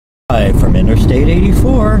live from Interstate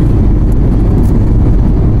 84.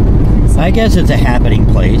 I guess it's a happening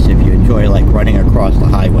place if you enjoy, like, running across the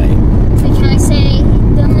highway. So can I say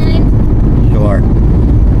the line? Sure.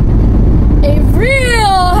 A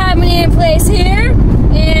real happening place here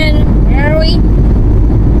in, where are we?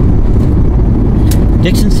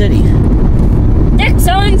 Dixon City.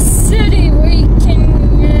 Dixon City, where you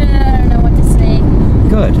can, I don't know what to say.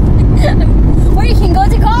 Good. Where you can go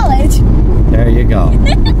to college. There you go.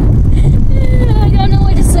 I don't know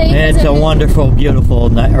what to say. It's a wonderful,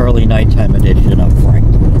 beautiful early nighttime edition of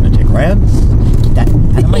Lunatic Rants. Get that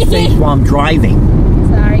out of my face while I'm driving.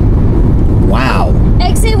 Sorry. Wow.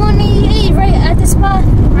 Exit 188, right at the spot,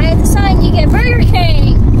 right at the sign, you get Burger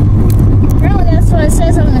King. Apparently that's what it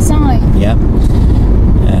says on the sign. Yep.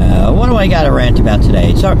 What do I got to rant about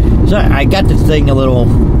today? So I got this thing a little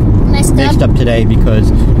mixed up today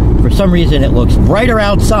because for some reason it looks brighter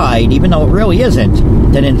outside, even though it really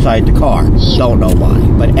isn't, than inside the car. Yeah. Don't know why,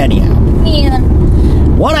 but anyhow. Yeah.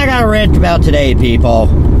 What I got to rant about today, people,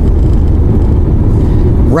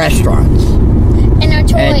 restaurants. And our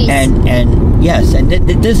toys. And yes, and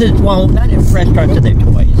this is, well, not in restaurants and their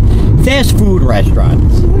toys. Fast food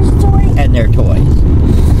restaurants and their toys.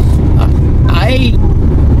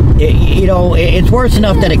 It's worse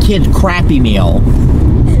enough that a kid's crappy meal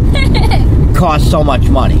costs so much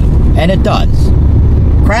money. And it does.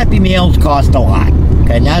 Crappy meals cost a lot.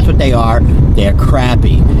 Okay, and that's what they are. They're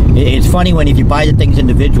crappy. It's funny when if you buy the things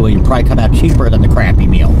individually, it'll probably come out cheaper than the crappy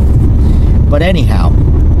meal. But anyhow,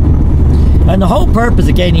 and the whole purpose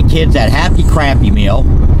of getting kids that happy crappy meal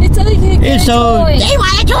it's so you can get is so toy. They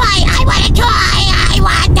want a toy! I want a toy! I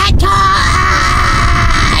want that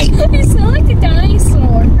toy! You sound like a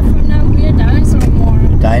dinosaur from that weird dinosaur more.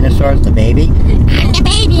 Dinosaurs, the baby? I'm the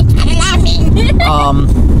baby, it's kind of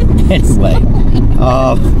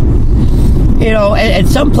anyway, at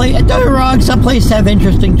some place, don't get me wrong, some places have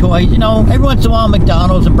interesting toys. Every once in a while,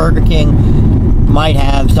 McDonald's and Burger King might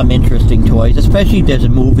have some interesting toys, especially if there's a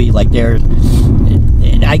movie like there's.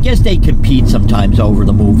 I guess they compete sometimes over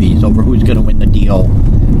the movies, over who's going to win the deal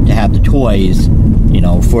to have the toys,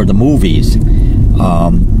 for the movies.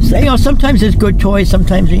 So, sometimes there's good toys,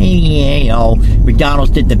 sometimes,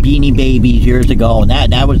 McDonald's did the Beanie Babies years ago, and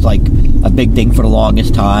that was like a big thing for the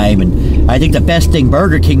longest time. And I think the best thing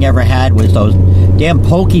Burger King ever had was those damn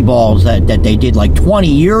Pokeballs that they did like 20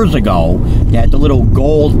 years ago. They had the little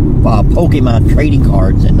gold Pokemon trading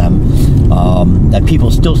cards in them that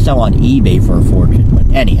people still sell on eBay for a fortune. But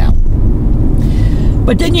anyhow.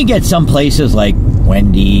 But then you get some places like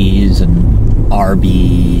Wendy's and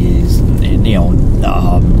Arby's and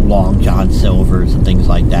Long John Silver's and things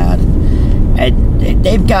like that, and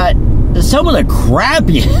they've got some of the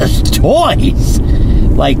crappiest toys.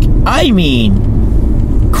 Like, I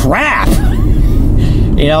mean, crap.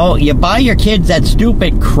 You buy your kids that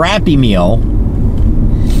stupid crappy meal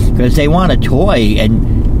because they want a toy,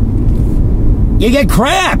 and you get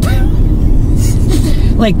crap.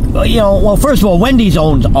 Like, well, first of all, Wendy's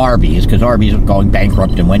owns Arby's because Arby's was going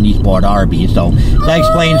bankrupt and Wendy's bought Arby's. So that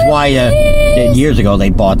explains why years ago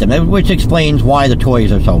they bought them, which explains why the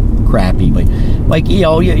toys are so crappy. But, like,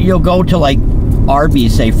 you'll go to, like,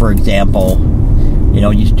 Arby's, say, for example,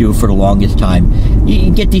 used to do it for the longest time.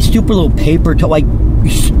 You get these stupid little paper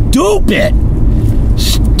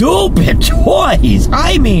stupid toys.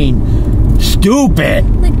 I mean, stupid.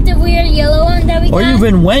 Like the weird yellow one that we got? Or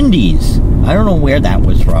even Wendy's. I don't know where that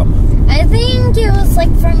was from. I think it was like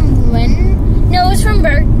from No, it was from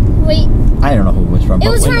Wait. I don't know who it was from. It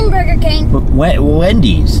was from Burger King. But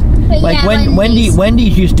Wendy's. But like yeah,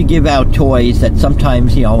 Wendy's used to give out toys that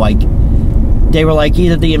sometimes, they were like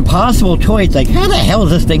either the impossible toy, it's like, how the hell does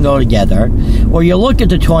this thing go together? Or you look at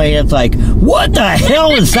the toy and it's like, what the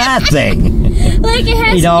hell is that thing? Like it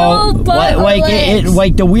has no butt or legs.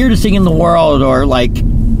 Like the weirdest thing in the world, or like,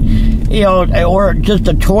 or just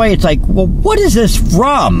a toy. It's like, well, what is this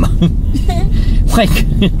from? Like,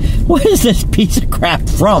 what is this piece of crap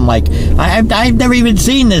from? Like, I've never even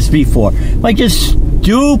seen this before. Like, just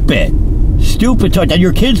stupid toy. And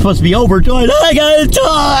your kid's supposed to be overjoyed. I got a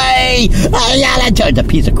toy! It's a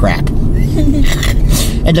piece of crap.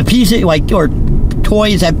 And the pieces, or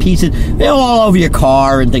toys have pieces all over your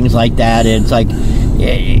car and things like that. And it's like,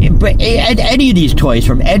 but any of these toys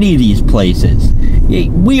from any of these places,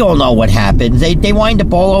 we all know what happens. They wind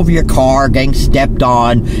up all over your car, getting stepped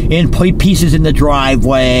on, in pieces in the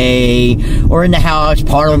driveway, or in the house.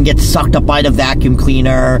 Part of them gets sucked up by the vacuum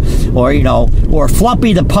cleaner, or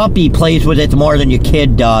Fluffy the puppy plays with it more than your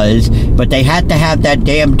kid does, but they had to have that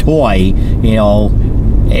damn toy,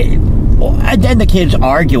 and then the kid's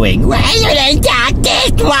arguing, why you didn't got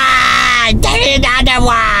this one? There's another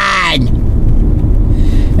one!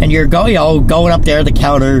 and you're going up there to the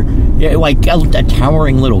counter, like a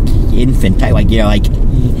towering little infant type, like, like,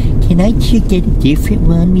 can I get a different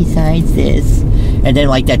one besides this? And then,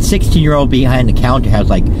 like, that 16-year-old behind the counter has,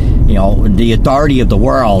 like, the authority of the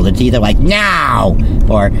world. It's either like, no,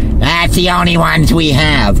 or that's the only ones we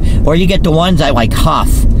have. Or you get the ones that, like, huff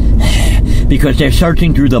because they're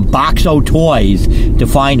searching through the box of toys to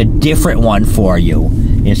find a different one for you.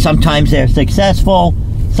 And sometimes they're successful,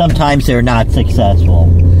 sometimes they're not successful.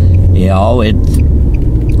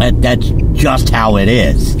 That's just how it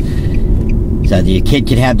is. So the kid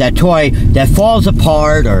can have that toy that falls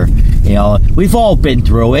apart, or, we've all been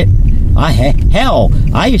through it. Hell,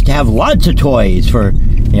 I used to have lots of toys for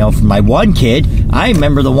my one kid. I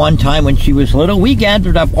remember the one time when she was little, we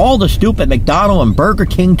gathered up all the stupid McDonald's and Burger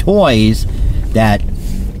King toys that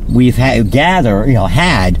we've had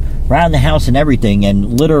around the house and everything,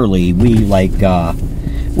 and literally, we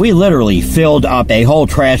literally filled up a whole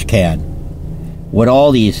trash can with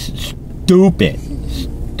all these stupid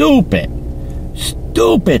toys.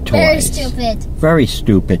 Very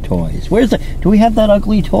stupid toys. Do we have that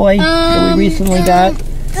ugly toy that we recently got?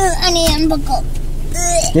 I need an unbuckle.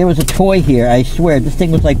 There was a toy here, I swear. This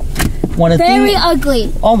thing was like one of the... Very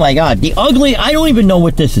ugly. Oh my god. The ugly... I don't even know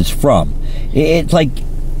what this is from. It's like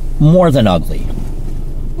more than ugly.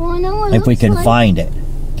 Well, I know what if we can find it.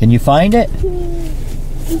 Can you find it?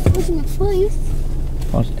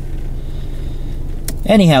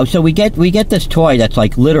 Anyhow, so we get this toy that's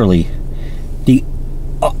like literally...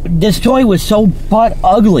 this toy was so butt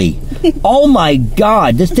ugly. Oh my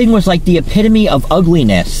god, this thing was like the epitome of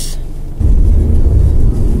ugliness.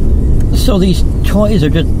 So these toys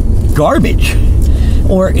are just garbage.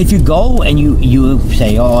 Or if you go and you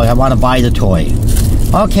say, oh, I want to buy the toy.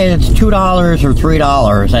 Okay, it's $2 or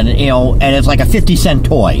 $3, and and it's like a 50-cent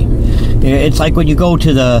toy. It's like when you go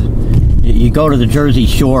to the Jersey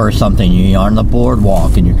Shore or something, you're on the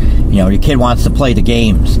boardwalk, and your kid wants to play the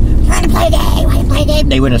games. Want to play a game?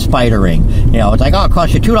 They win a spider ring. It's like, oh, it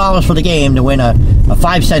costs you $2 for the game to win a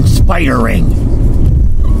 5-cent spider ring.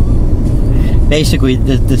 Basically,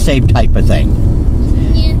 the same type of thing.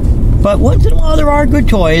 Yeah. But once in a while, there are good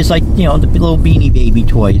toys, like the little Beanie Baby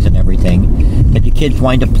toys and everything that the kids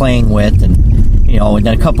wind up playing with, and and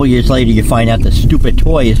then a couple years later, you find out the stupid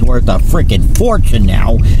toy is worth a freaking fortune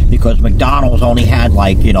now because McDonald's only had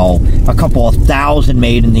like, a couple of thousand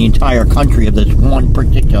made in the entire country of this one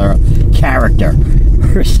particular character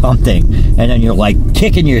or something. And then you're like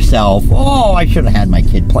kicking yourself, oh, I should have had my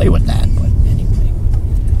kid play with that. But anyway.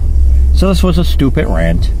 So this was a stupid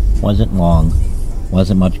rant. Wasn't long.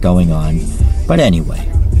 Wasn't much going on. But anyway,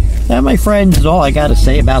 that, my friends, is all I got to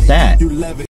say about that.